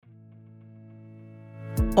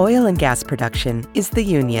Oil and gas production is the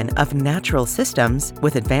union of natural systems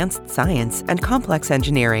with advanced science and complex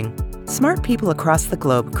engineering. Smart people across the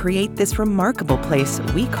globe create this remarkable place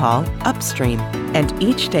we call upstream, and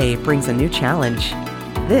each day brings a new challenge.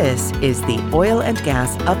 This is the Oil and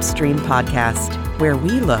Gas Upstream podcast, where we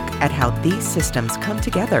look at how these systems come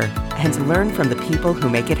together and learn from the people who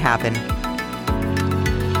make it happen.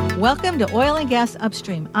 Welcome to Oil and Gas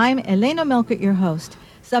Upstream. I'm Elena Melkert, your host.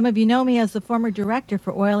 Some of you know me as the former director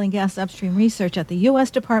for oil and gas upstream research at the U.S.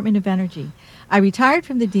 Department of Energy. I retired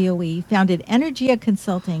from the DOE, founded Energia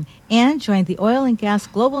Consulting, and joined the Oil and Gas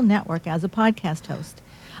Global Network as a podcast host.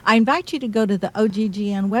 I invite you to go to the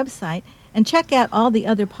OGGN website and check out all the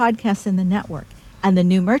other podcasts in the network and the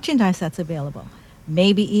new merchandise that's available.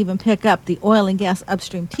 Maybe even pick up the Oil and Gas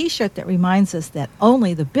Upstream t-shirt that reminds us that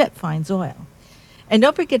only the bit finds oil. And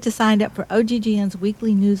don't forget to sign up for OGGN's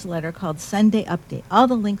weekly newsletter called Sunday Update. All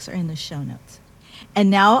the links are in the show notes. And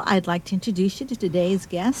now I'd like to introduce you to today's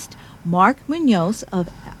guest, Mark Munoz of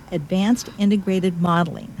Advanced Integrated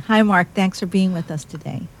Modeling. Hi, Mark. Thanks for being with us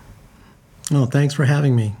today. Oh, thanks for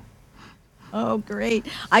having me. Oh, great.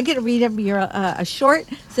 I get to read a short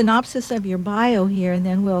synopsis of your bio here, and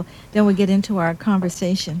then we'll get into our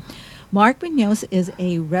conversation. Mark Munoz is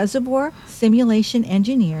a reservoir simulation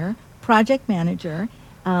engineer, project manager,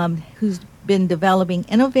 who's been developing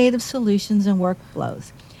innovative solutions and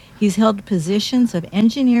workflows. He's held positions of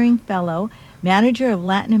engineering fellow, manager of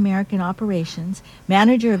Latin American operations,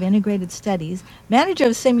 manager of integrated studies, manager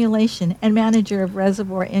of simulation, and manager of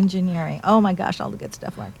reservoir engineering. Oh my gosh, all the good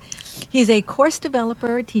stuff, Mark. He's a course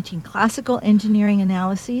developer teaching classical engineering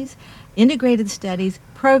analyses, integrated studies,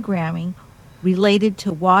 programming related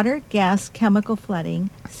to water, gas, chemical flooding,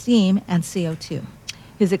 steam, and CO2.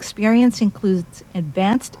 His experience includes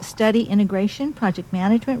advanced study integration, project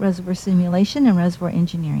management, reservoir simulation, and reservoir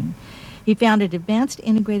engineering. He founded Advanced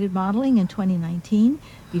Integrated Modeling in 2019.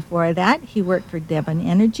 Before that, he worked for Devon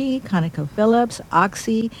Energy, ConocoPhillips,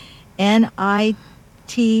 Oxy, NITEC,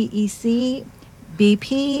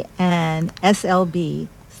 BP, and SLB,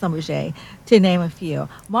 Schlumberger, to name a few.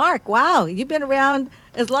 Mark, wow, you've been around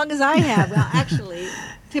as long as I have. Well, actually,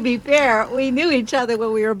 to be fair, we knew each other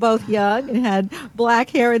when we were both young and had black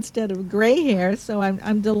hair instead of gray hair. So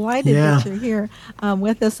I'm delighted that you're here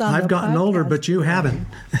with us on the podcast. I've gotten older, but you haven't.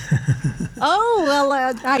 Oh,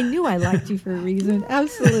 well, I knew I liked you for a reason.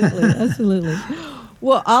 Absolutely, absolutely.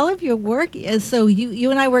 Well, all of your work is, so you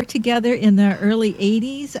and I worked together in the early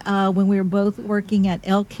 80s when we were both working at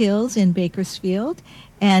Elk Hills in Bakersfield,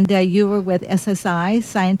 and you were with SSI,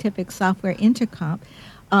 Scientific Software Intercomp.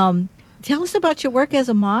 Tell us about your work as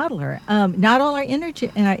a modeler. Not all our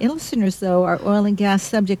listeners, though, are oil and gas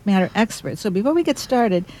subject matter experts. So before we get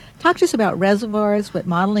started, talk to us about reservoirs, what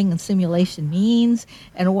modeling and simulation means,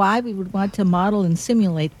 and why we would want to model and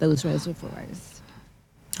simulate those reservoirs.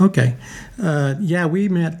 Okay. We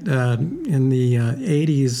met in the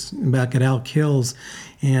 80s back at Elk Hills,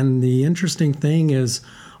 and the interesting thing is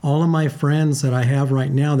all of my friends that I have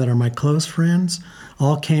right now that are my close friends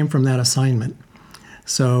all came from that assignment.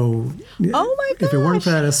 So if it weren't for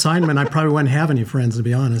that assignment, I probably wouldn't have any friends, to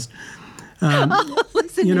be honest.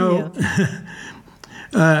 Listen to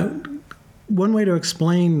you. One way to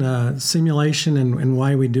explain simulation and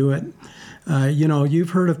why we do it, you've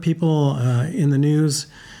heard of people in the news,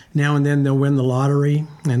 now and then they'll win the lottery,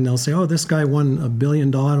 and they'll say, oh, this guy won $1 billion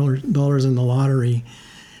in the lottery.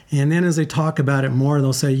 And then as they talk about it more,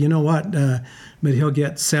 they'll say, you know what, but he'll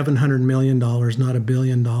get $700 million, not $1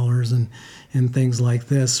 billion, and things like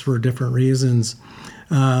this for different reasons.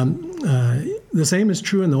 The same is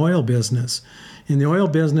true in the oil business. In the oil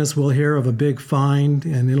business, we'll hear of a big find,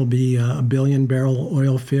 and it'll be a 1 billion barrel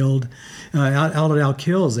oil field. Out at Elk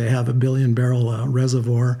Hills, they have a 1 billion barrel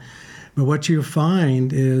reservoir. But what you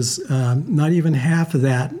find is not even half of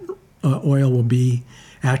that oil will be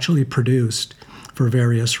actually produced for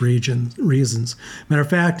various reasons. Matter of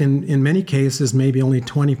fact, in many cases, maybe only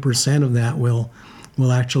 20% of that will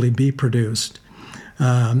actually be produced.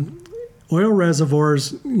 Oil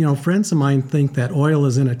reservoirs, friends of mine think that oil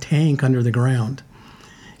is in a tank under the ground,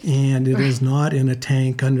 and it is not in a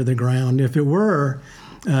tank under the ground. If it were,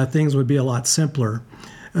 things would be a lot simpler.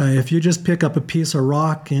 If you just pick up a piece of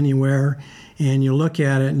rock anywhere and you look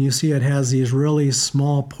at it and you see it has these really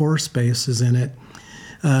small pore spaces in it,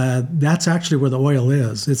 that's actually where the oil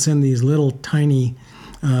is. It's in these little tiny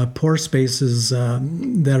pore spaces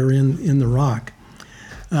that are in the rock.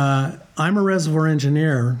 I'm a reservoir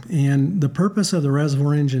engineer, and the purpose of the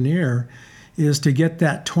reservoir engineer is to get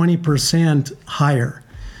that 20% higher.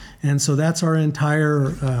 And so that's our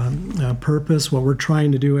entire purpose, what we're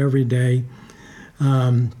trying to do every day.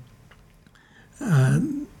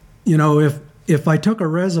 if I took a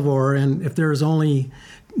reservoir and if there's only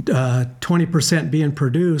 20% being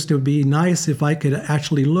produced, it would be nice if I could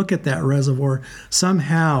actually look at that reservoir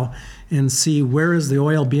somehow and see where is the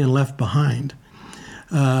oil being left behind.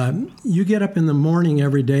 You get up in the morning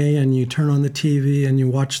every day and you turn on the TV and you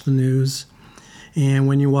watch the news. And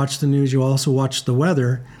when you watch the news, you also watch the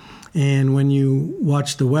weather. And when you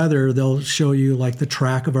watch the weather, they'll show you like the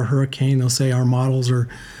track of a hurricane. They'll say our models are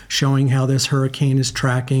showing how this hurricane is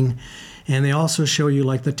tracking. And they also show you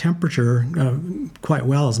like the temperature quite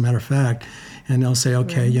well, as a matter of fact. And they'll say,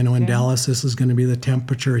 okay, in Dallas, this is going to be the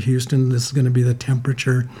temperature. Houston, this is going to be the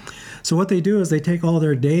temperature. So what they do is they take all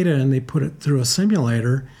their data and they put it through a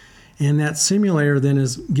simulator. And that simulator then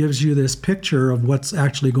gives you this picture of what's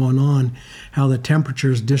actually going on, how the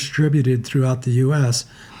temperature is distributed throughout the U.S.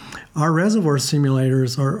 Our reservoir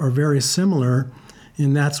simulators are very similar,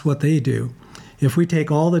 and that's what they do. If we take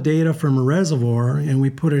all the data from a reservoir and we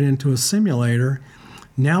put it into a simulator,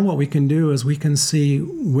 now what we can do is we can see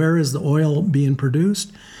where is the oil being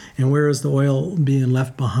produced and where is the oil being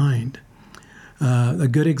left behind. A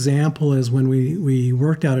good example is when we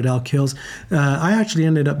worked out at Elk Hills. I actually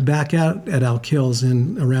ended up back out at Elk Hills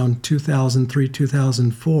in around 2003,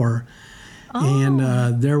 2004. Oh.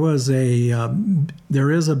 And there is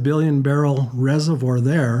a billion barrel reservoir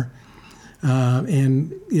there.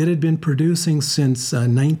 And it had been producing since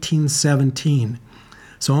 1917.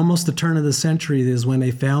 So almost the turn of the century is when they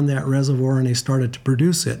found that reservoir and they started to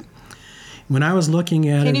produce it. When I was looking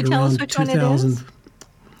at Can it you tell around us which 2000, one it is?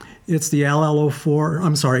 It's the LLO4.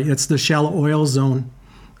 I'm sorry, it's the shallow oil zone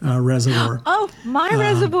reservoir. Oh, my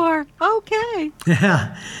reservoir. Okay.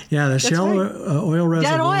 Yeah, the That's shallow right. Oil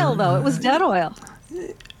reservoir. Dead oil, though. It was dead oil.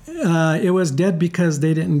 It was dead because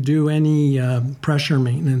they didn't do any pressure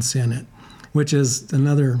maintenance in it, which is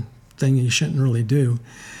another thing you shouldn't really do.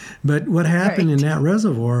 But what happened in that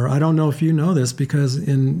reservoir, I don't know if you know this, because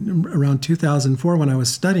in around 2004 when I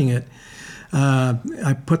was studying it,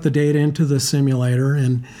 I put the data into the simulator,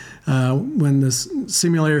 and when the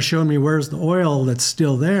simulator showed me where's the oil that's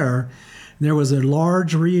still there, there was a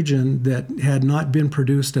large region that had not been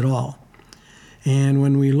produced at all. And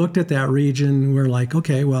when we looked at that region, we're like,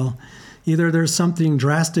 okay, well, either there's something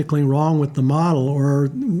drastically wrong with the model, or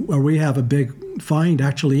we have a big find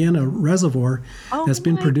actually in a reservoir that's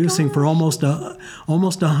been producing for almost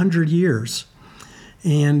 100 years.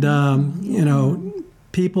 And,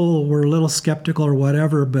 people were a little skeptical or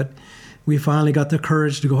whatever, but we finally got the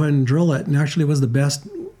courage to go ahead and drill it. And actually it was the best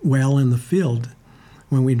well in the field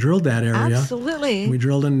when we drilled that area. Absolutely. We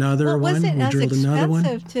drilled another one. Was it we as drilled another one.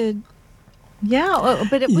 But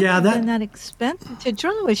it wouldn't have been that expensive to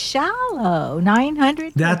drill. It was shallow,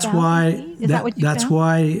 900. That's why. Feet? Is that what you That's found?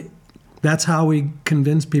 why. That's how we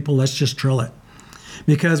convinced people. Let's just drill it,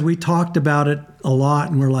 because we talked about it a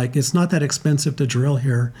lot, and we're like, it's not that expensive to drill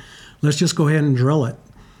here. Let's just go ahead and drill it.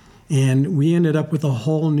 And we ended up with a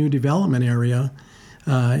whole new development area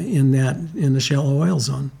in the shallow oil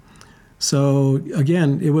zone. So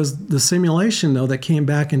again, it was the simulation though that came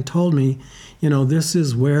back and told me, this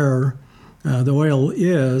is where the oil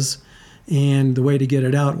is, and the way to get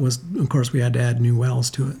it out was, of course, we had to add new wells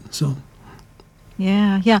to it. So.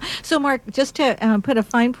 Yeah. So, Mark, just to put a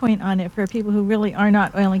fine point on it for people who really are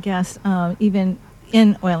not oil and gas, even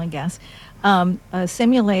in oil and gas, a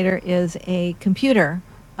simulator is a computer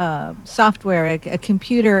software, a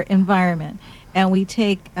computer environment, and we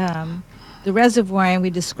take the reservoir and we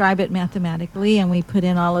describe it mathematically, and we put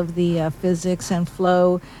in all of the physics and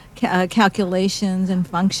flow calculations and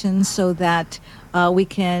functions so that we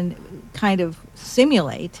can kind of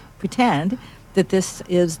pretend that this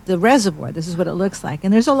is the reservoir. This is what it looks like.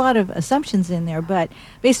 And there's a lot of assumptions in there, but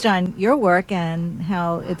based on your work and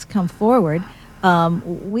how it's come forward,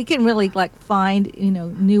 we can really find,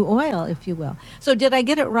 new oil, if you will. So did I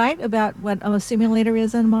get it right about what a simulator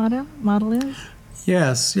is and model is?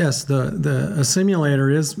 Yes. A simulator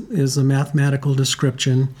is a mathematical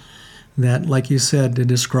description that, like you said, it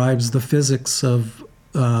describes the physics of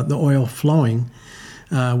the oil flowing.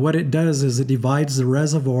 What it does is it divides the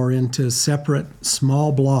reservoir into separate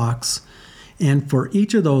small blocks, and for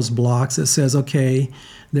each of those blocks, it says, okay,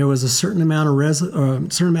 there was a certain amount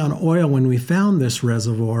of oil when we found this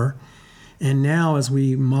reservoir, and now as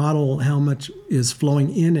we model how much is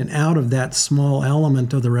flowing in and out of that small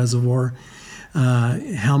element of the reservoir,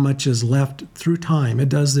 how much is left through time. It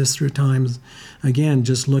does this through time, again,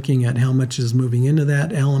 just looking at how much is moving into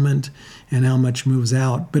that element and how much moves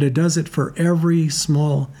out. But it does it for every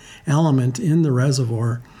small element in the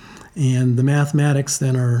reservoir, and the mathematics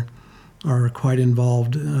then are quite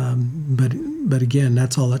involved. But again,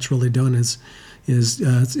 that's all that's really done is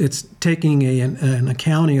it's taking an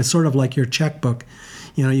accounting. It's sort of like your checkbook.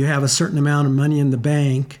 You have a certain amount of money in the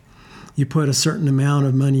bank. You put a certain amount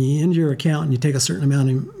of money into your account and you take a certain amount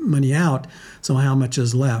of money out, so how much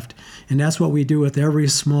is left. And that's what we do with every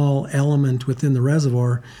small element within the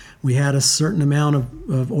reservoir. We had a certain amount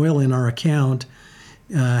of oil in our account,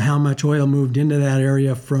 how much oil moved into that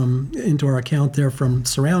area into our account there from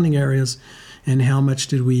surrounding areas, and how much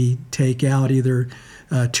did we take out either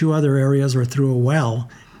to other areas or through a well.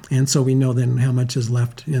 And so we know then how much is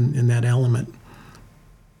left in that element.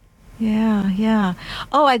 Yeah.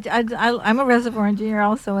 Oh, I'm a reservoir engineer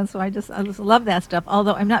also, and so I just love that stuff.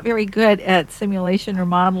 Although I'm not very good at simulation or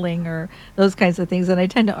modeling or those kinds of things, and I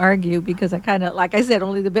tend to argue because I kind of, like I said,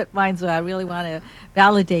 only the bit finds. So I really want to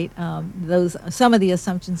validate some of the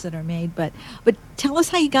assumptions that are made. But tell us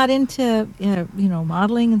how you got into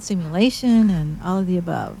modeling and simulation and all of the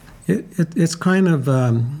above. It's kind of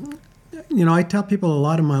I tell people a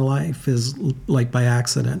lot of my life is like by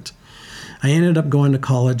accident. I ended up going to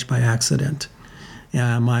college by accident.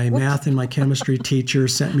 My math and my chemistry teacher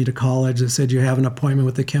sent me to college. They said, you have an appointment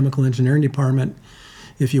with the chemical engineering department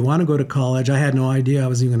if you want to go to college. I had no idea I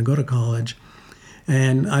was even going to go to college.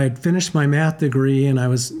 And I had finished my math degree, and I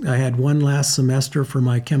had one last semester for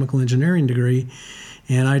my chemical engineering degree.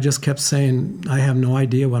 And I just kept saying, I have no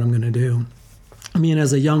idea what I'm going to do. I mean,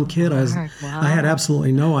 as a young kid, I had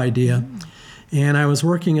absolutely no idea. And I was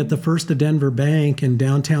working at the First of Denver Bank in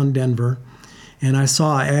downtown Denver. And I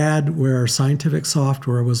saw an ad where Scientific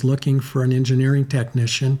Software was looking for an engineering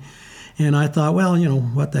technician. And I thought, well,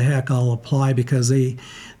 what the heck, I'll apply, because they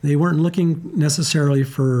weren't looking necessarily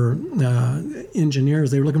for engineers.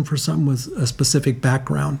 They were looking for someone with a specific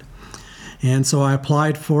background. And so I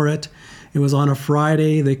applied for it. It was on a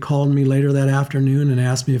Friday. They called me later that afternoon and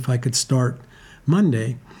asked me if I could start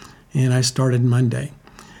Monday. And I started Monday.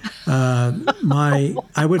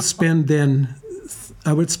 I would spend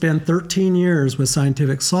 13 years with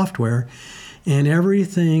Scientific Software, and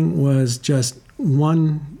everything was just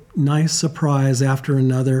one nice surprise after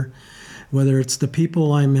another, whether it's the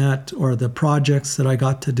people I met or the projects that I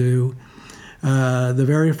got to do. The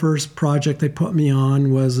very first project they put me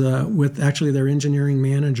on was with actually their engineering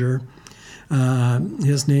manager.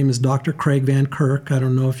 His name is Dr. Craig Van Kirk. I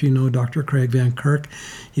don't know if you know Dr. Craig Van Kirk.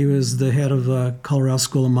 He was the head of the Colorado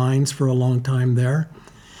School of Mines for a long time there.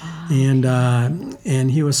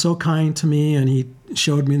 And he was so kind to me, and he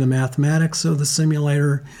showed me the mathematics of the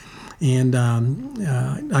simulator. And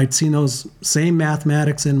I'd seen those same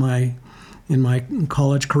mathematics in my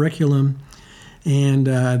college curriculum. And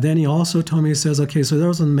then he also told me, he says, okay, so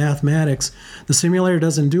those are the mathematics. The simulator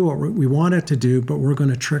doesn't do what we want it to do, but we're going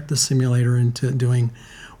to trick the simulator into doing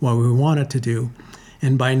what we want it to do.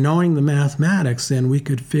 And by knowing the mathematics, then we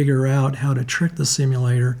could figure out how to trick the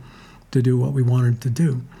simulator to do what we wanted to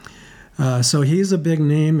do. So he's a big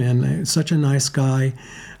name and such a nice guy.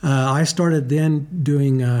 I started then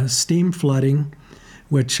doing steam flooding,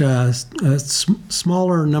 which a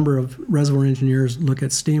smaller number of reservoir engineers look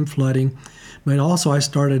at steam flooding. But also I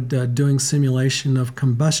started doing simulation of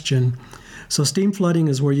combustion. So steam flooding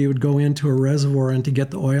is where you would go into a reservoir, and to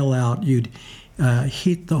get the oil out, you'd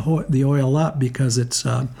heat the oil up because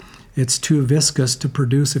it's too viscous to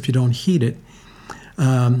produce if you don't heat it.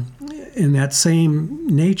 In that same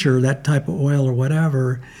nature, that type of oil or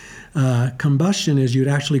whatever, combustion is you'd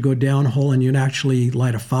actually go downhole and you'd actually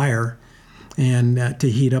light a fire and to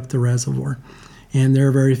heat up the reservoir. And there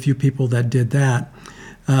are very few people that did that.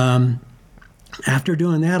 After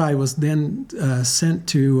doing that, I was then sent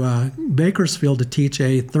to Bakersfield to teach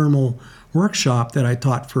a thermal workshop that I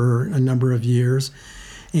taught for a number of years.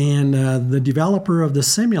 And the developer of the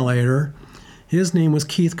simulator, his name was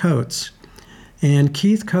Keith Coates. And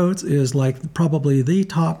Keith Coates is like probably the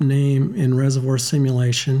top name in reservoir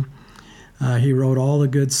simulation. He wrote all the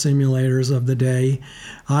good simulators of the day.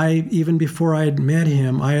 Even before I had met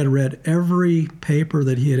him, I had read every paper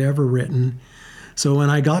that he had ever written. So when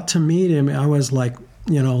I got to meet him, I was like,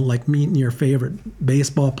 like meeting your favorite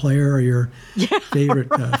baseball player or your favorite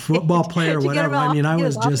football player or whatever. I mean, I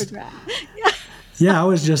was just, I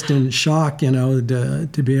was just in shock,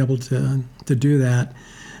 to be able to do that.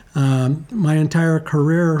 My entire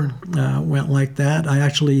career went like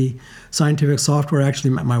that. Scientific Software actually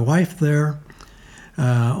met my wife there.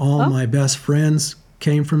 All my best friends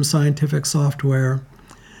came from Scientific Software.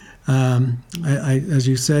 As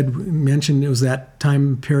you mentioned, it was that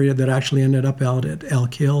time period that actually ended up out at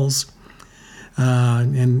Elk Hills.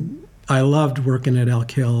 And I loved working at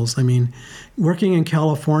Elk Hills. I mean, working in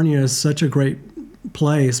California is such a great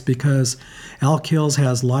place because Elk Hills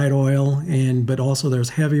has light oil, but also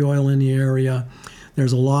there's heavy oil in the area.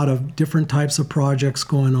 There's a lot of different types of projects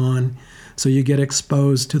going on. So you get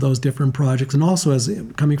exposed to those different projects. And also, as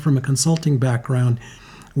coming from a consulting background,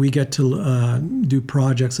 we get to do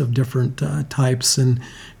projects of different types and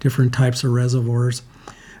different types of reservoirs.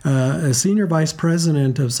 A senior vice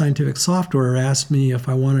president of scientific software asked me if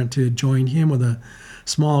I wanted to join him with a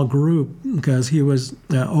small group because he was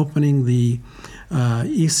opening the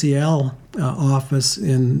ECL office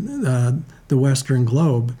in the Western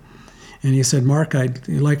Globe. And he said, Mark, I'd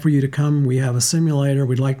like for you to come. We have a simulator.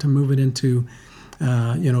 We'd like to move it into,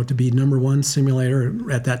 to be #1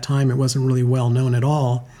 simulator. At that time, it wasn't really well known at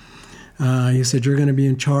all. He said, you're going to be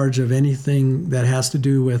in charge of anything that has to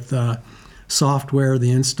do with software,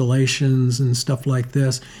 the installations and stuff like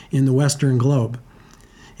this in the Western Globe.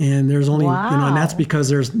 And there's only, and that's because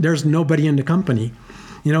there's nobody in the company.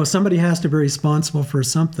 Somebody has to be responsible for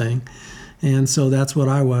something. And so that's what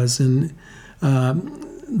I was. And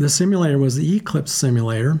the simulator was the Eclipse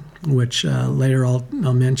simulator, which later I'll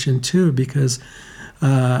mention too, because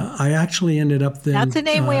I actually ended up then. That's a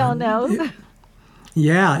name we all know.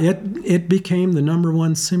 It became the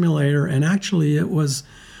 #1 simulator, and actually it was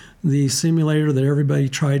the simulator that everybody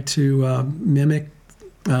tried to mimic,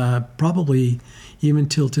 probably even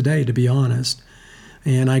till today, to be honest.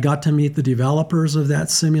 And I got to meet the developers of that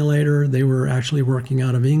simulator. They were actually working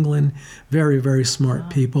out of England, very, very smart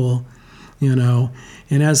people,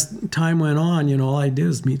 And as time went on, all I did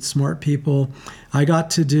is meet smart people. I got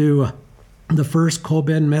to do the first coal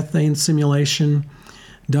bed methane simulation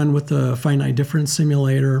done with the finite difference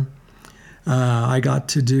simulator. I got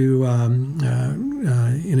to do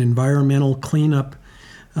an environmental cleanup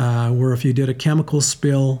where if you did a chemical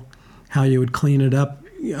spill, how you would clean it up,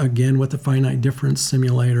 again with the finite difference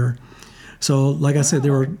simulator. So like I said,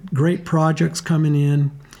 there were great projects coming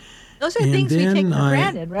in. Those are things we take for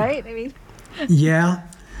granted, right? I mean, yeah.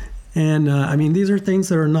 And these are things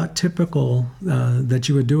that are not typical that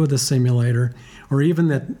you would do with a simulator, or even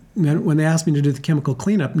that when they asked me to do the chemical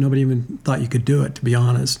cleanup, nobody even thought you could do it, to be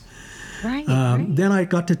honest. Right. Then I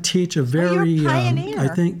got to teach a very, you're a pioneer. I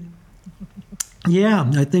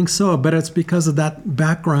think so. But it's because of that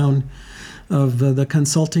background of the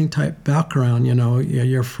consulting type background.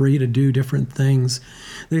 You're free to do different things.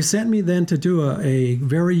 They sent me then to do a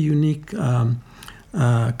very unique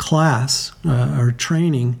class or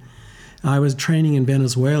training. I was training in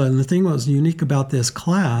Venezuela, and the thing that was unique about this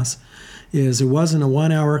class is it wasn't a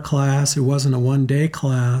 1-hour class, it wasn't a 1-day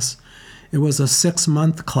class, it was a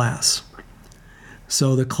 6-month class.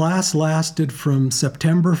 So the class lasted from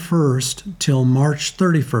September 1st till March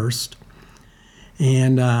 31st,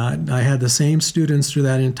 and I had the same students through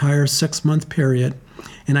that entire 6-month period,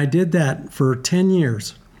 and I did that for 10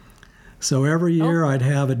 years. So every year I'd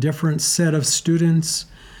have a different set of students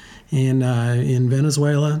in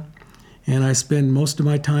Venezuela. And I spend most of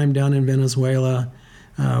my time down in Venezuela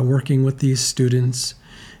working with these students.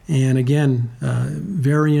 And again,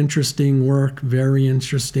 very interesting work, very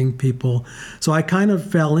interesting people. So I kind of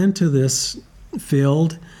fell into this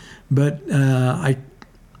field, but it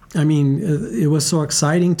was so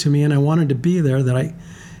exciting to me, and I wanted to be there that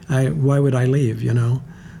why would I leave,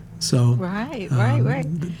 So Right.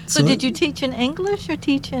 So did you teach in English or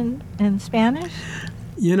teach in Spanish?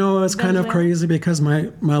 It's kind of crazy because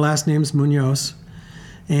my last name's Munoz,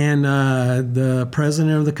 and the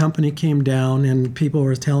president of the company came down, and people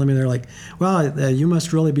were telling me, they're like, well, you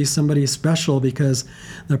must really be somebody special because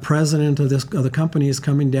the president of the company is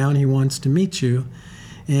coming down. He wants to meet you.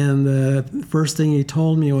 And the first thing he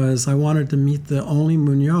told me was I wanted to meet the only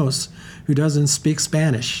Munoz who doesn't speak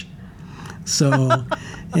Spanish. So,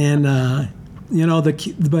 and,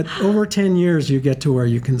 but over 10 years you get to where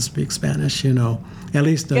you can speak Spanish, at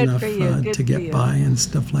least Good enough to get by and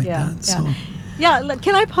stuff like that. So, look,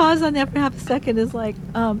 can I pause on that for half a second? Is like,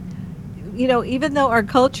 even though our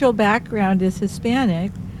cultural background is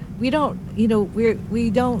Hispanic, we don't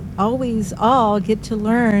always all get to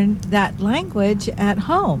learn that language at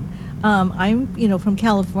home. I'm, from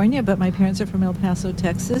California, but my parents are from El Paso,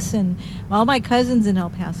 Texas, and all my cousins in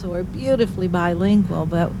El Paso are beautifully bilingual.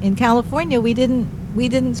 But in California, we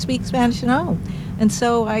didn't speak Spanish at home, and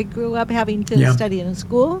so I grew up having to study in a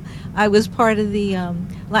school. I was part of the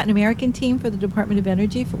Latin American team for the Department of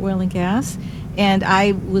Energy for oil and gas, and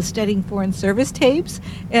I was studying foreign service tapes,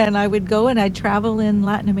 and I would go and I'd travel in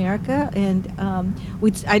Latin America, and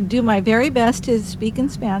I'd do my very best to speak in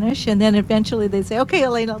Spanish, and then eventually they'd say, okay,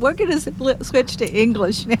 Elena, we're going to switch to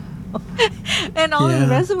English now. And all the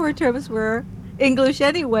reservoir terms were English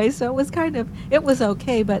anyway, so it was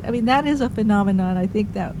okay. But I mean, that is a phenomenon. I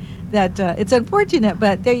think that it's unfortunate,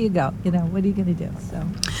 but there you go. What are you going to do? So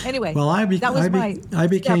anyway, well, I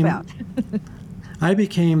became step out. I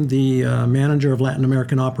became the manager of Latin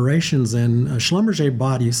American operations, and Schlumberger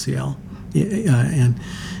bought ECL,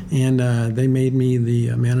 and they made me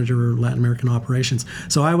the manager of Latin American operations.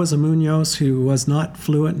 So I was a Munoz who was not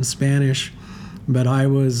fluent in Spanish, but I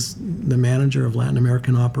was the manager of Latin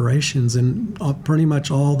American operations, and pretty much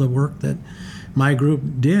all the work that my group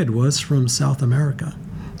did was from South America.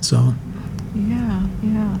 So. Yeah.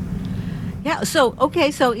 So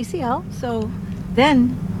so ECL. So then,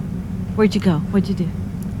 where'd you go? What'd you do?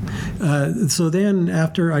 So then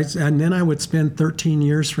I would spend 13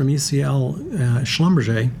 years from ECL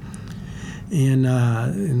Schlumberger,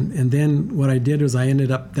 and then what I did was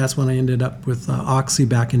that's when I ended up with Oxy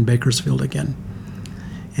back in Bakersfield again,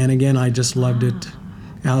 and again I just loved it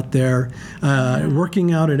out there,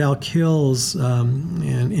 working out at Elk Hills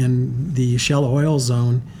in the shale oil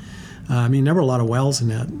zone. I mean, there were a lot of wells in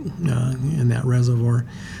that reservoir.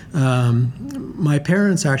 My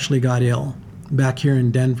parents actually got ill back here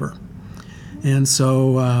in Denver. And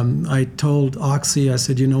so I told Oxy, I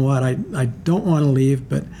said, you know what, I don't want to leave,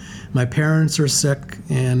 but my parents are sick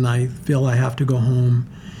and I feel I have to go home.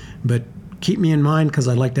 But keep me in mind because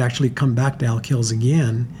I'd like to actually come back to Elk Hills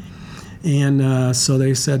again. And so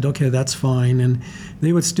they said, okay, that's fine. And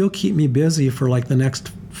they would still keep me busy for like the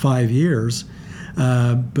next 5 years.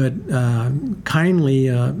 But kindly,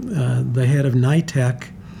 the head of NITEC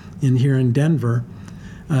here in Denver,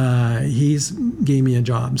 he gave me a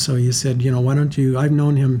job. So he said, you know, why don't you, I've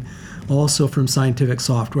known him also from Scientific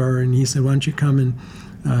Software, and he said, why don't you come and,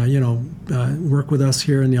 work with us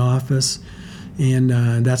here in the office? And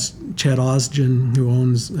that's Chet Osgen, who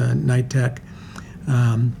owns NITEC.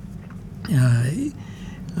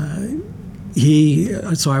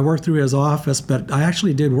 So I worked through his office, but I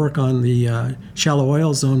actually did work on the shallow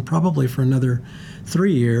oil zone probably for another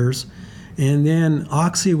 3 years. And then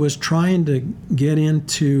Oxy was trying to get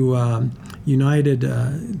into United,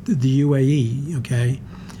 the UAE, okay,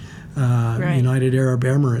 Right. United Arab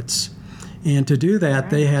Emirates. And to do that,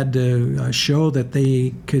 they had to show that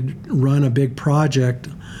they could run a big project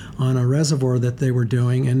on a reservoir that they were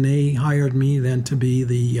doing, and they hired me then to be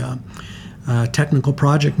the technical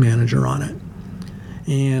project manager on it.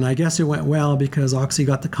 And I guess it went well because Oxy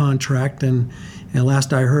got the contract, and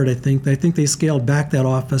last I heard, I think they scaled back that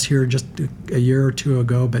office here just a year or two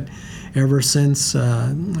ago, but ever since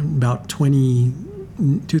about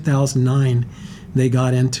 2009, they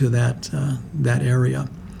got into that area.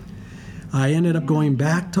 I ended up going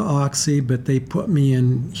back to Oxy, but they put me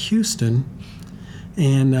in Houston,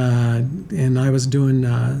 and I was doing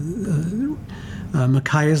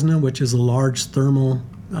Makaizna, which is a large thermal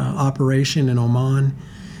operation in Oman.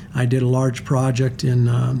 I did a large project in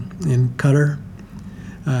Qatar.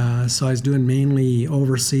 So I was doing mainly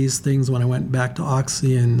overseas things when I went back to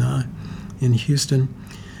Oxy in Houston.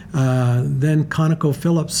 Then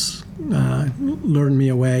ConocoPhillips lured me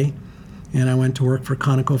away, and I went to work for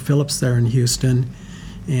ConocoPhillips there in Houston,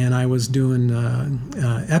 and I was doing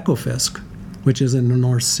Ekofisk, which is in the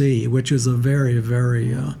North Sea, which is a very,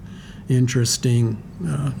 very interesting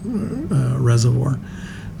reservoir.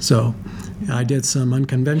 So I did some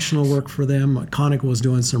unconventional work for them. Conoco was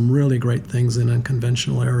doing some really great things in an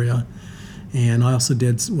unconventional area. And I also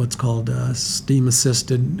did what's called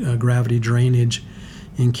steam-assisted gravity drainage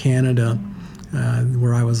in Canada,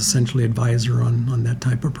 where I was essentially advisor on that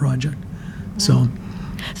type of project. So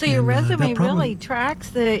your resume really tracks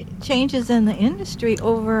the changes in the industry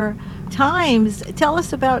over time. Tell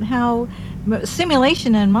us about how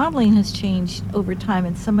simulation and modeling has changed over time,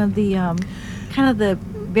 and some of the kind of the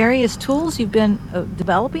various tools you've been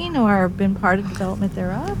developing or been part of development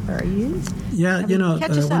thereof or used. Yeah, when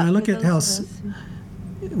I look at how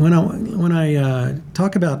when I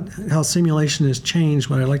talk about how simulation has changed,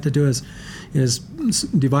 what I like to do is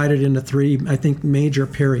divide it into three, I think, major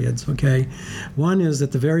periods. Okay, one is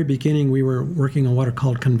at the very beginning we were working on what are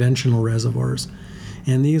called conventional reservoirs,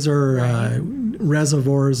 and these are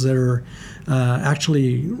reservoirs that are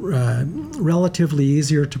actually relatively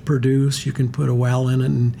easier to produce. You can put a well in it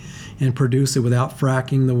and produce it without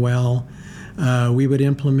fracking the well. We would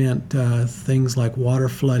implement things like water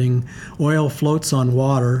flooding. Oil floats on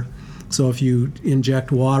water, so if you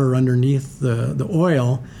inject water underneath the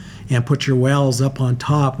oil and put your wells up on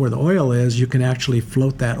top where the oil is, you can actually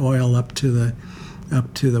float that oil up to the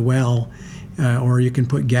well. Or you can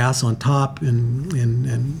put gas on top and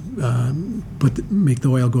make the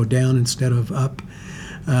oil go down instead of up.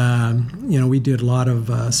 We did a lot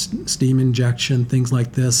of steam injection, things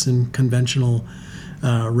like this in conventional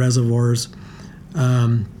reservoirs.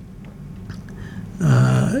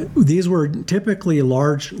 These were typically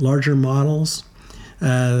larger models.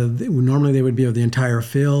 Normally they would be of the entire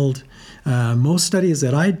field. Most studies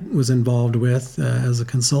that I was involved with as a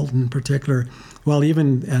consultant in particular, well,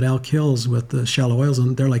 even at Elk Hills with the shallow oil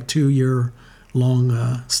zone, they're like 2-year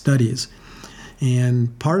long studies.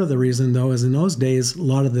 And part of the reason, though, is in those days, a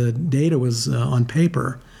lot of the data was on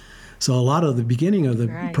paper. So a lot of the beginning of the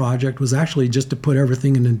project was actually just to put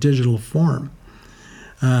everything in a digital form.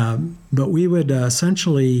 But we would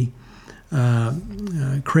essentially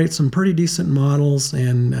create some pretty decent models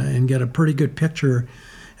and get a pretty good picture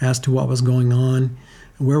as to what was going on,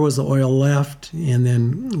 where was the oil left, and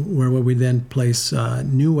then where would we then place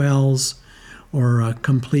new wells or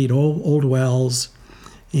complete old wells,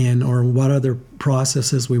 and or what other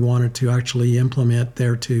processes we wanted to actually implement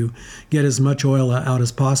there to get as much oil out as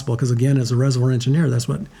possible. Because again, as a reservoir engineer, that's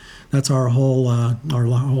our whole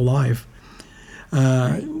life.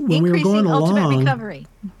 When we were going along, ultimate recovery.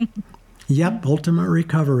 Yep, ultimate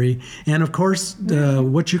recovery, and of course,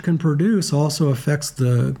 what you can produce also affects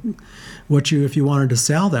if you wanted to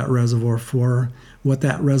sell that reservoir for what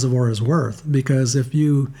that reservoir is worth. Because if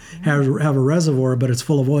you have a reservoir but it's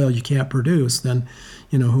full of oil you can't produce, then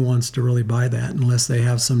who wants to really buy that unless they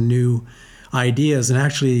have some new ideas? And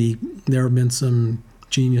actually, there have been some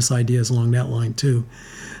genius ideas along that line too.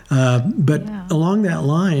 But along that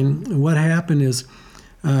line, what happened is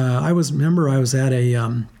I was at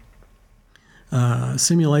a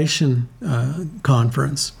simulation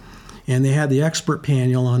conference, and they had the expert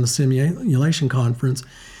panel on the simulation conference,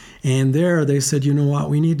 and there they said, you know what,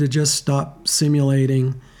 we need to just stop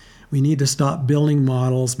simulating. We need to stop building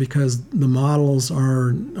models because the models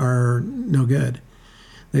are no good.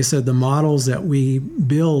 They said the models that we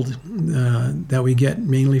build, that we get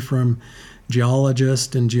mainly from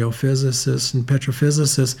geologists and geophysicists and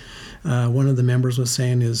petrophysicists, one of the members was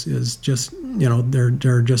saying is just,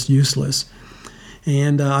 they're just useless.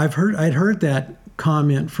 And I'd heard that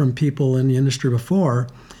comment from people in the industry before,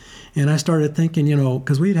 and I started thinking,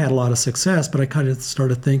 because we'd had a lot of success, but I kind of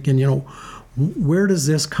started thinking, where does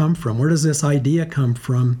this come from? Where does this idea come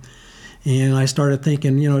from? And I started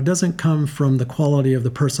thinking, it doesn't come from the quality of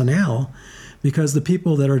the personnel, because the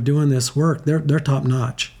people that are doing this work, they're top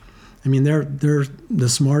notch. I mean, they're the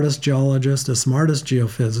smartest geologists, the smartest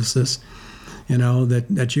geophysicists,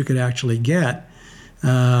 that you could actually get.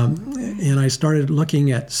 And I started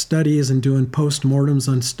looking at studies and doing postmortems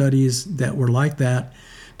on studies that were like that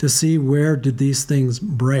to see where did these things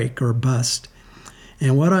break or bust.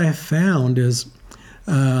 And what I found is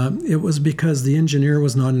it was because the engineer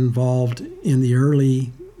was not involved in the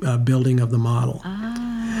early building of the model.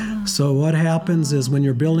 So what happens is when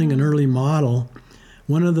you're building an early model,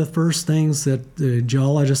 one of the first things that the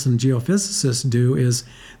geologists and geophysicists do is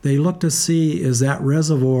they look to see, is that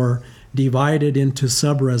reservoir divided into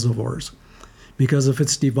sub-reservoirs? Because if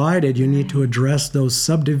it's divided, you need to address those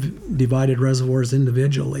subdivided reservoirs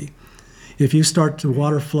individually. If you start to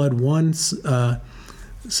water flood one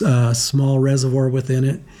small reservoir within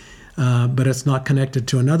it, but it's not connected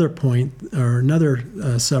to another point or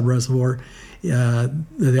another sub-reservoir,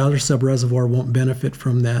 the other sub-reservoir won't benefit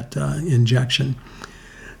from that injection.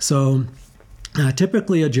 So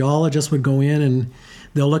typically a geologist would go in and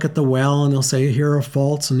they'll look at the well and they'll say, here are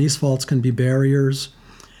faults, and these faults can be barriers.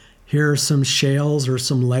 Here are some shales or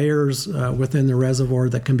some layers within the reservoir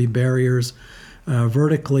that can be barriers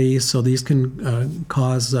vertically, so these can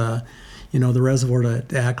cause the reservoir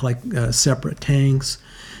to act like separate tanks.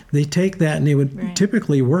 They take that and they would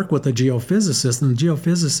typically work with a geophysicist, and the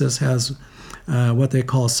geophysicist has what they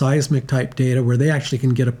call seismic type data, where they actually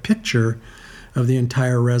can get a picture of the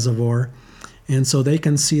entire reservoir. And so they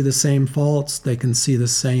can see the same faults, they can see the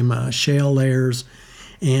same shale layers,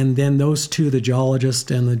 and then those two, the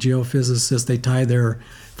geologist and the geophysicist, they tie their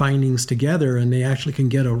findings together, and they actually can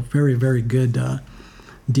get a very, very good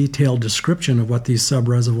detailed description of what these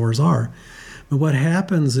sub-reservoirs are. But what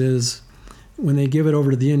happens is when they give it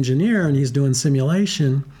over to the engineer and he's doing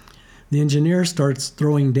simulation, the engineer starts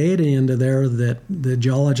throwing data into there that the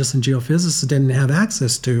geologists and geophysicists didn't have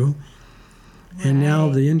access to. And now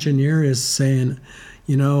the engineer is saying,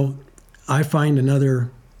 I find another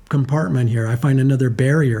compartment here. I find another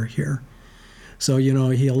barrier here. So,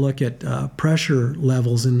 he'll look at pressure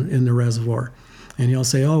levels in the reservoir, and he'll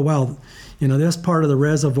say, oh, well, this part of the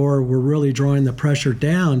reservoir, we're really drawing the pressure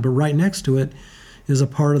down, but right next to it is a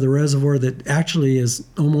part of the reservoir that actually is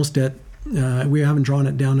almost at, we haven't drawn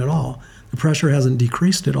it down at all. The pressure hasn't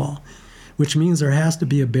decreased at all, which means there has to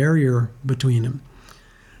be a barrier between them.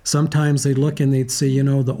 Sometimes they'd look and they'd say,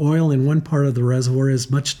 the oil in one part of the reservoir is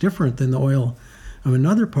much different than the oil of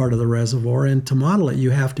another part of the reservoir, and to model it, you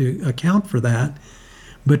have to account for that.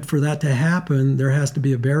 But for that to happen, there has to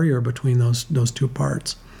be a barrier between those two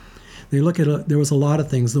parts. they look at there was a lot of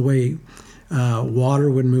things, the way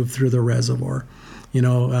water would move through the reservoir.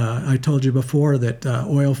 I told you before that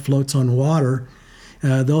oil floats on water.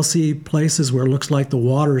 They'll see places where it looks like the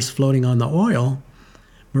water is floating on the oil,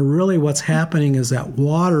 but really what's happening is that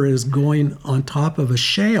water is going on top of a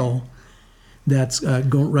shale that's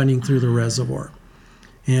running through the reservoir.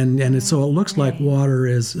 So it looks like water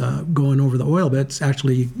is going over the oil, but it's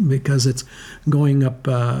actually because it's going up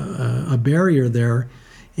a barrier there,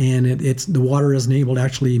 and the water isn't able to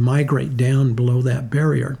actually migrate down below that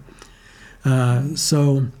barrier.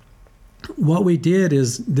 So what we did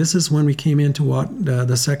is, this is when we came into what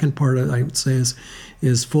the second part of, I would say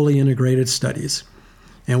is fully integrated studies.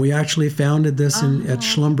 And we actually founded this at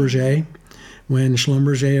Schlumberger, when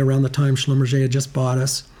around the time Schlumberger had just bought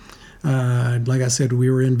us. Like I said, we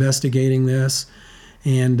were investigating this,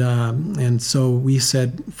 and so we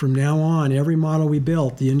said, from now on, every model we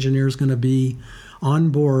built, the engineer is going to be on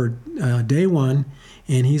board day one,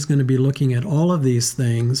 and he's going to be looking at all of these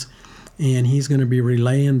things, and he's going to be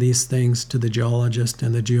relaying these things to the geologist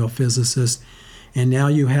and the geophysicist. And now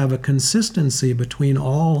you have a consistency between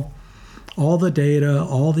all the data,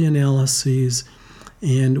 all the analyses,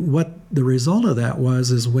 and what the result of that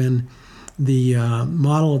is when the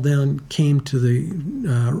model then came to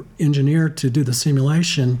the engineer to do the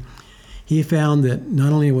simulation, he found that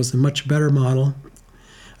not only was it a much better model,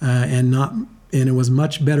 and it was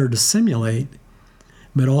much better to simulate,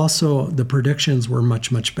 but also the predictions were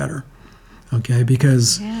much, much better. Okay,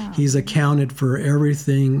 because he's accounted for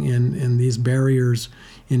everything in these barriers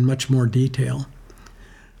in much more detail.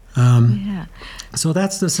 So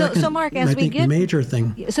that's the second, so Mark, as I think, major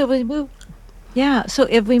thing. So we move. Yeah. So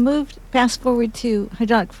if we move fast forward to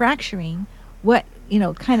hydraulic fracturing, what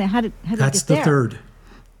kind of how did that's it get the there? third.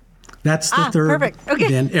 That's the third perfect.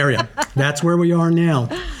 Okay. area. That's where we are now.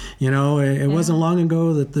 It wasn't long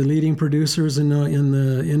ago that the leading producers in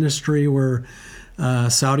the industry were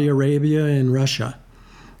Saudi Arabia and Russia,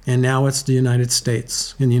 and now it's the United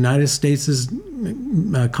States. And the United States has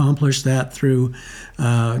accomplished that through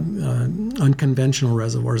unconventional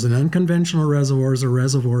reservoirs. And unconventional reservoirs are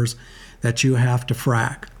reservoirs that you have to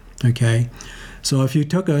frack. Okay, so if you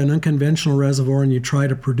took an unconventional reservoir and you try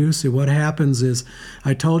to produce it, what happens is,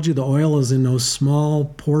 I told you the oil is in those small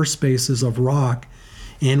pore spaces of rock,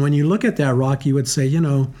 and when you look at that rock, you would say,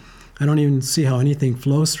 I don't even see how anything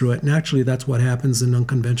flows through it. And actually, that's what happens in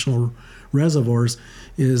unconventional reservoirs,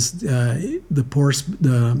 is the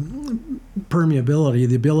permeability,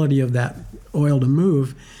 the ability of that oil to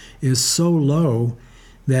move, is so low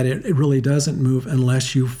that it really doesn't move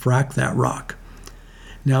unless you frack that rock.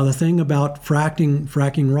 Now, the thing about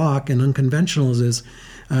fracking rock and unconventionals is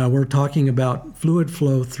we're talking about fluid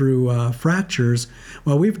flow through fractures.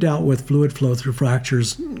 Well, we've dealt with fluid flow through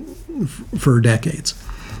fractures for decades.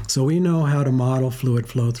 So we know how to model fluid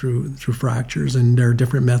flow through fractures, and there are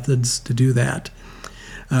different methods to do that.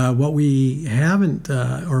 What we haven't,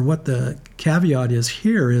 or what the caveat is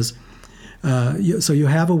here is, so you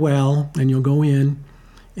have a well, and you'll go in,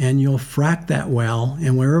 and you'll frack that well,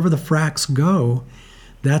 and wherever the fracks go,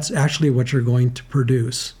 that's actually what you're going to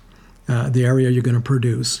produce, the area you're going to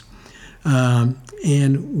produce.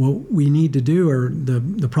 And what we need to do, or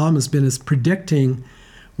the problem has been, is predicting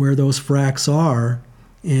where those fracks are.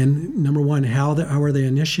 And number one, how are they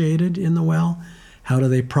initiated in the well? How do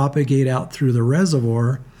they propagate out through the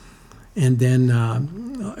reservoir? And then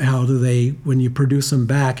how do they, when you produce them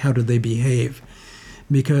back, how do they behave?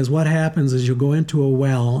 Because what happens is, you'll go into a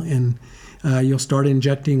well, and you'll start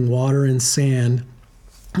injecting water and sand,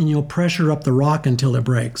 and you'll pressure up the rock until it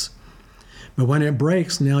breaks. But when it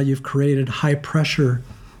breaks, now you've created high pressure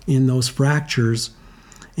in those fractures,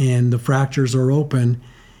 and the fractures are open.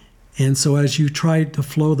 And so as you try to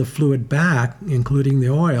flow the fluid back, including the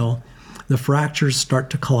oil, the fractures start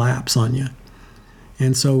to collapse on you.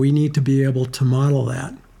 And so we need to be able to model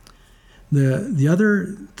that. The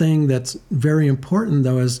other thing that's very important,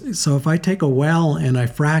 though, is, so if I take a well and I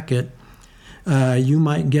frack it, you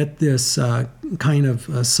might get this kind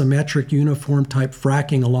of symmetric, uniform type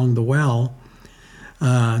fracking along the well.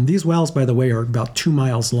 These wells, by the way, are about 2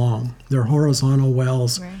 miles long. They're horizontal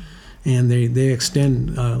wells. Right. And they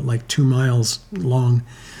extend like 2 miles long.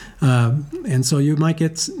 And so you might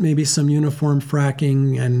get maybe some uniform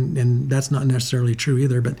fracking, and that's not necessarily true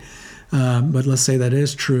either, but let's say that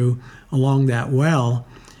is true along that well.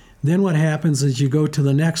 Then what happens is, you go to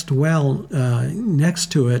the next well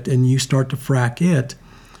next to it, and you start to frack it,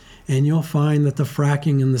 and you'll find that the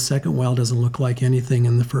fracking in the second well doesn't look like anything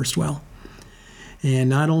in the first well. And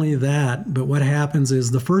not only that, but what happens is,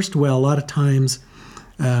 the first well, a lot of times,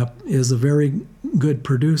 is a very good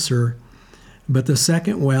producer, but the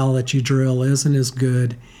second well that you drill isn't as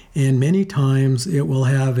good, and many times it will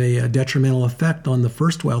have a detrimental effect on the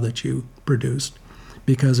first well that you produced,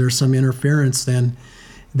 because there's some interference then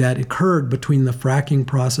that occurred between the fracking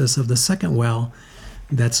process of the second well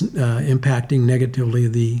that's impacting negatively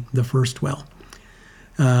the first well.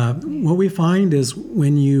 What we find is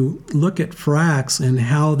when you look at fracs and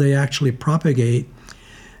how they actually propagate,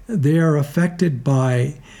 they are affected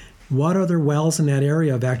by what other wells in that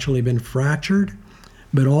area have actually been fractured,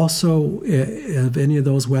 but also have any of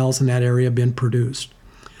those wells in that area been produced.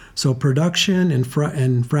 So production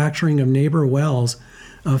and fracturing of neighbor wells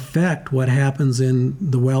affect what happens in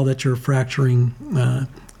the well that you're fracturing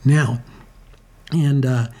now.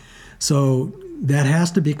 And so that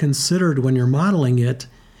has to be considered when you're modeling it,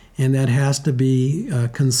 and that has to be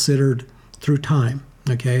considered through time.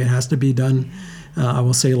 Okay, it has to be done, I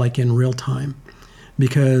will say, like in real time,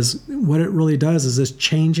 because what it really does is it's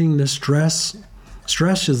changing the stresses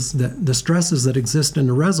that exist in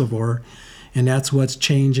the reservoir, and that's what's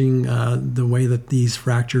changing the way that these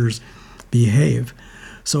fractures behave.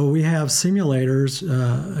 So we have simulators.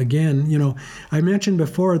 Again, I mentioned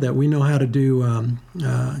before that we know how to do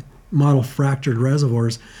model fractured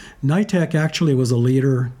reservoirs. NITEC actually was a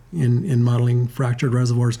leader in modeling fractured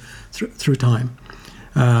reservoirs through time.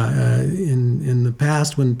 In the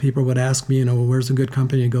past, when people would ask me, where's a good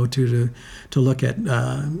company to go to look at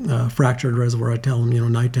fractured reservoir, I tell them,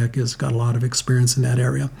 NITEC has got a lot of experience in that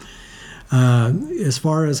area. As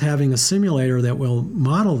far as having a simulator that will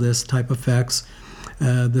model this type of effects,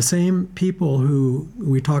 the same people who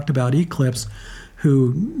we talked about Eclipse,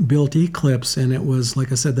 who built Eclipse, and it was,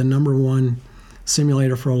 like I said, the number one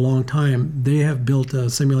simulator for a long time, they have built a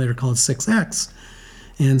simulator called 6X.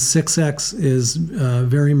 And 6X is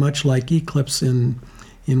very much like Eclipse in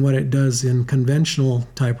what it does in conventional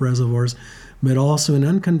type reservoirs, but also in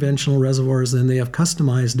unconventional reservoirs, and they have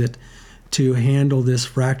customized it to handle this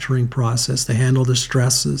fracturing process, to handle the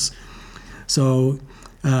stresses. So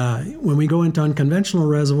when we go into unconventional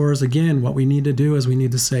reservoirs, again, what we need to do is we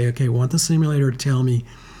need to say, okay, we want the simulator to tell me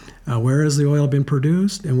where has the oil been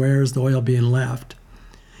produced and where is the oil being left.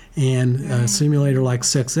 And a simulator like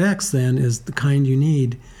 6X then is the kind you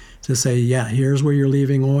need to say, yeah, here's where you're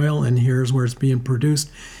leaving oil and here's where it's being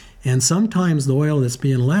produced. And sometimes the oil that's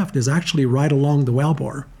being left is actually right along the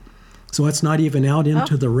wellbore. So it's not even out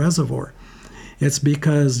into the reservoir. It's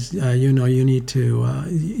because, you need to,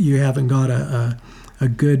 you haven't got a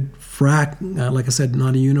good frac, like I said,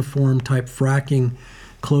 not a uniform type fracking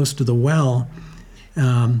close to the well.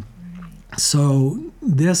 So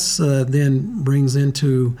this then brings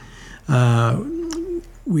into,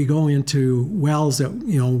 we go into wells that,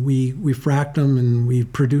 we fracked them and we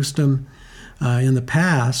produced them in the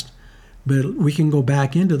past, but we can go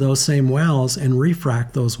back into those same wells and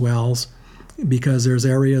refract those wells because there's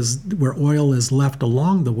areas where oil is left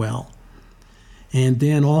along the well. And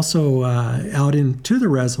then also out into the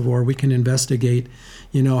reservoir, we can investigate,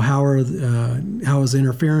 how is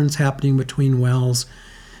interference happening between wells.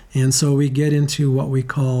 And so we get into what we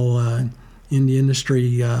call in the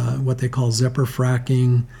industry, what they call zipper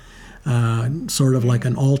fracking, sort of like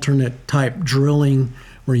an alternate type drilling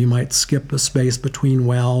where you might skip a space between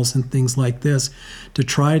wells and things like this to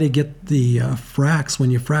try to get the fracs,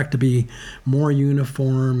 when you frac, to be more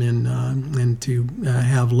uniform and to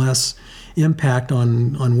have less impact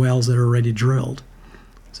on wells that are already drilled.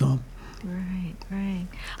 So. Right.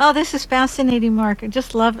 Oh, this is fascinating, Mark.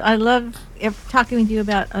 I love talking with you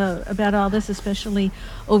about all this, especially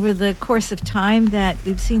over the course of time that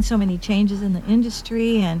we've seen so many changes in the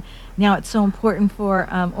industry, and now it's so important for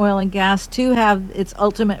oil and gas to have its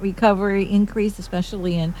ultimate recovery increase,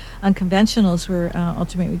 especially in unconventionals where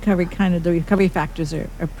ultimate recovery, kind of the recovery factors are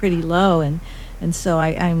pretty low, and so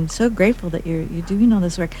I'm so grateful that you're doing all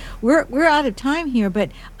this work. We're out of time here, but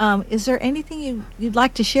is there anything you'd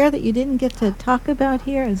like to share that you didn't get to talk about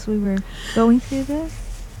here as we were going through this?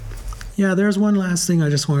 Yeah, there's one last thing I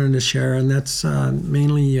just wanted to share, and that's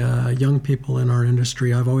mainly young people in our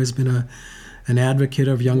industry. I've always been an advocate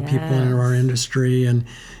of young people in our industry and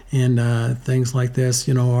things like this.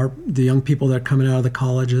 The young people that are coming out of the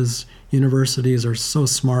colleges, universities are so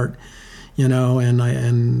smart.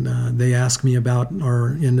 And they ask me about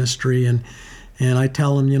our industry, and I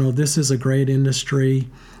tell them, this is a great industry.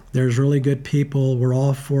 There's really good people. We're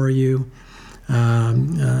all for you.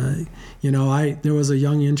 There was a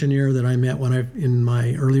young engineer that I met in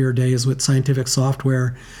my earlier days with scientific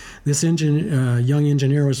software. This young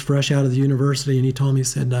engineer was fresh out of the university, and he told me, he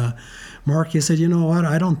said, Mark, he said, you know what?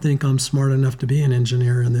 I don't think I'm smart enough to be an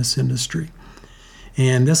engineer in this industry.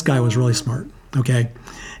 And this guy was really smart. Okay.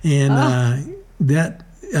 And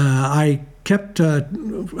I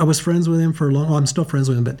I was friends with him for a long, well, I'm still friends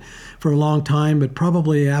with him, but for a long time, but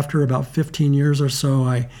probably after about 15 years or so,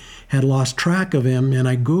 I had lost track of him, and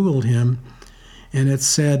I Googled him, and it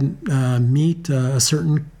said, meet a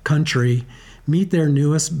certain country, meet their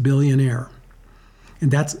newest billionaire.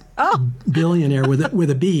 And that's billionaire with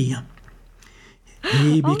a B.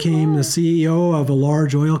 He became the CEO of a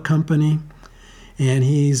large oil company, and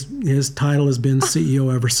his title has been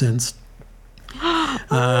CEO ever since.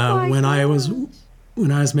 When I was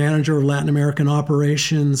manager of Latin American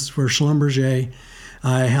operations for Schlumberger,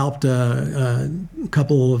 I helped a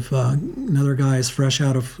couple of other guys fresh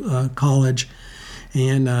out of college,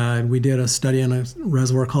 and we did a study on a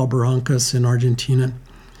reservoir called Barrancas in Argentina,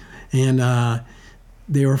 and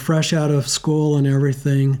they were fresh out of school and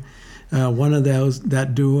everything. One of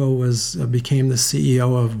that duo became the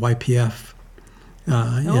CEO of YPF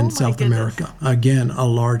in South America. Again, a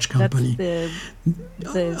large company.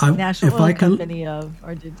 That's the national oil company of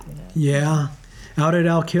Argentina. Yeah. Out at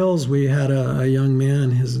Elk Hills, we had a young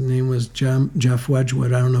man. His name was Jeff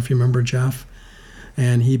Wedgwood. I don't know if you remember Jeff.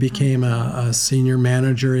 And he became a senior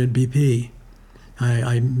manager at BP.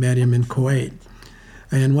 I met him in Kuwait.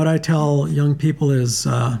 And what I tell young people is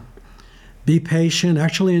be patient,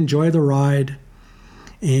 actually enjoy the ride,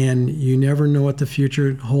 and you never know what the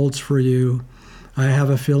future holds for you. I have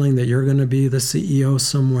a feeling that you're going to be the CEO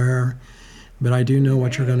somewhere, but I do know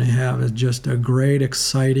what you're going to have is just a great,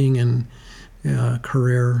 exciting and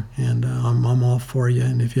career, and I'm all for you.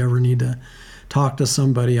 And if you ever need to talk to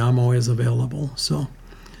somebody, I'm always available. So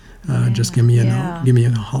just give me a note, give me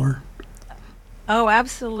a holler. Oh,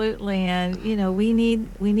 absolutely. And we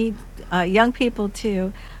need young people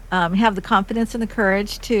to have the confidence and the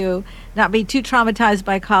courage to not be too traumatized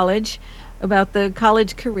by college, about the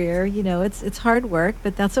college career. It's hard work,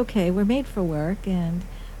 but that's okay. We're made for work, and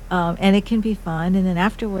it can be fun. And then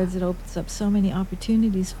afterwards, it opens up so many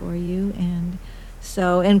opportunities for you. And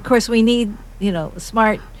of course, we need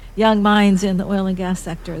smart young minds in the oil and gas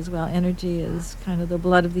sector as well. Energy is kind of the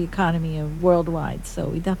blood of the economy of worldwide, so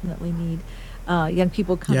we definitely need young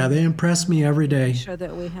people coming. Yeah, they impress me every day. Make sure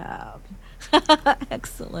that we have.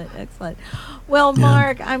 Excellent. Well,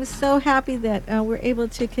 Mark, I'm so happy that we're able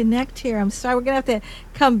to connect here. I'm sorry, we're going to have to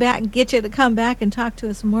come back, get you to come back and talk to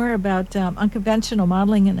us more about unconventional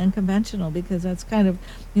modeling and unconventional, because that's kind of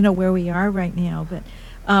where we are right now. But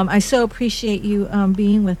I so appreciate you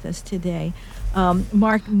being with us today.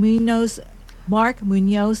 Mark Munoz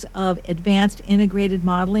of Advanced Integrated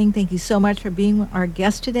Modeling, thank you so much for being our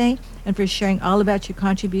guest today and for sharing all about your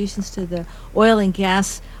contributions to the oil and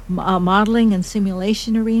gas modeling and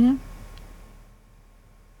simulation arena.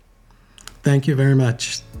 Thank you very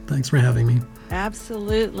much. Thanks for having me.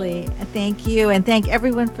 Absolutely. Thank you. And thank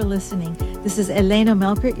everyone for listening. This is Elena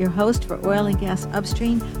Melkert, your host for Oil and Gas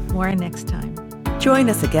Upstream. More next time. Join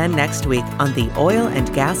us again next week on the Oil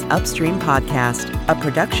and Gas Upstream podcast, a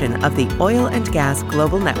production of the Oil and Gas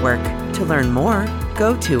Global Network. To learn more,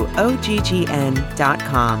 go to oggn.com.